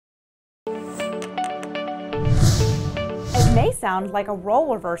May sound like a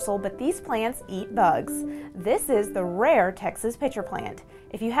role reversal, but these plants eat bugs. This is the rare Texas pitcher plant.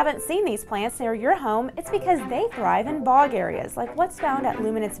 If you haven't seen these plants near your home, it's because they thrive in bog areas, like what's found at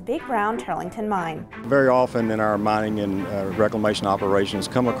Luminant's Big Brown Turlington mine. Very often in our mining and reclamation operations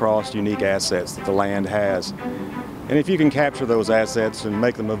come across unique assets that the land has. And if you can capture those assets and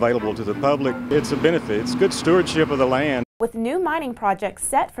make them available to the public, it's a benefit. It's good stewardship of the land. With new mining projects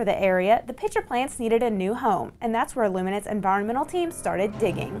set for the area, the pitcher plants needed a new home, and that's where Luminant's environmental team started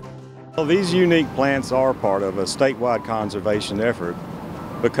digging. Well, these unique plants are part of a statewide conservation effort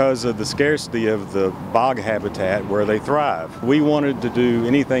because of the scarcity of the bog habitat where they thrive. We wanted to do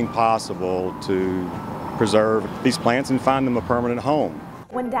anything possible to preserve these plants and find them a permanent home.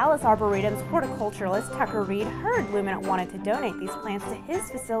 When Dallas Arboretum's horticulturalist Tucker Reed heard Luminant wanted to donate these plants to his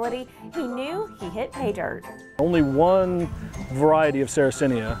facility, he knew he hit pay dirt. Only one variety of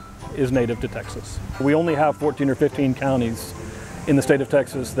Sarracenia is native to Texas. We only have 14 or 15 counties in the state of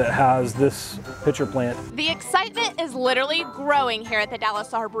Texas that has this pitcher plant. The excitement is literally growing here at the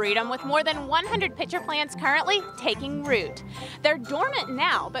Dallas Arboretum, with more than 100 pitcher plants currently taking root. They're dormant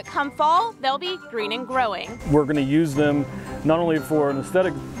now, but come fall, they'll be green and growing. We're going to use them not only for an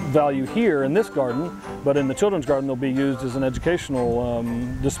aesthetic value here in this garden, but in the children's garden they'll be used as an educational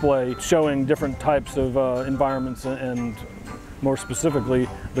display showing different types of environments and more specifically,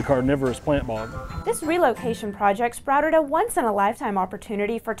 the carnivorous plant bog. This relocation project sprouted a once-in-a-lifetime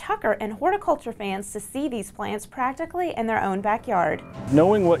opportunity for Tucker and horticulture fans to see these plants practically in their own backyard.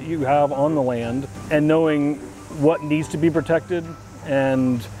 Knowing what you have on the land and knowing what needs to be protected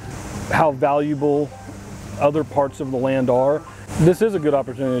and how valuable other parts of the land are, this is a good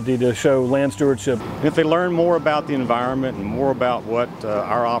opportunity to show land stewardship. If they learn more about the environment and more about what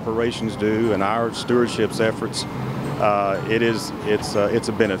our operations do and our stewardship efforts, it's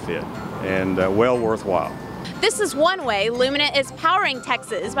a benefit and well worthwhile. This is one way Luminant is powering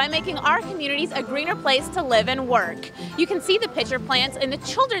Texas by making our communities a greener place to live and work. You can see the pitcher plants in the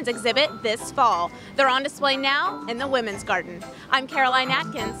children's exhibit this fall. They're on display now in the women's garden. I'm Caroline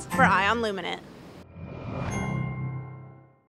Atkins for Eye on Luminant.